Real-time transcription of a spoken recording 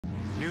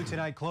New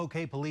tonight,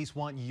 Cloquet Police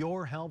want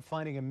your help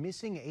finding a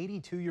missing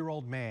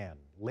 82-year-old man.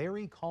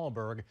 Larry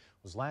Kahlberg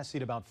was last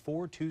seen about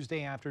 4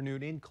 Tuesday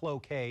afternoon in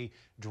Cloquet,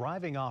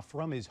 driving off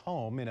from his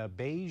home in a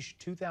beige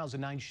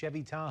 2009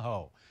 Chevy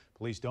Tahoe.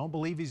 Police don't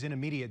believe he's in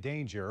immediate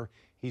danger.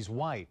 He's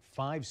white,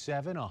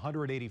 5'7",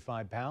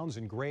 185 pounds,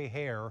 and gray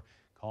hair.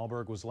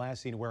 Kahlberg was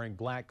last seen wearing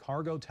black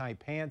cargo-type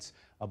pants,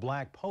 a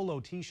black polo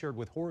T-shirt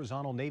with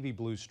horizontal navy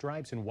blue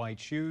stripes, and white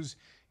shoes.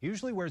 He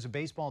usually wears a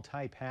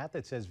baseball-type hat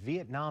that says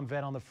Vietnam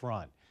vet on the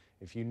front.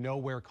 If you know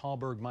where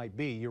Kahlberg might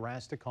be, you're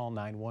asked to call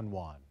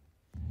 911.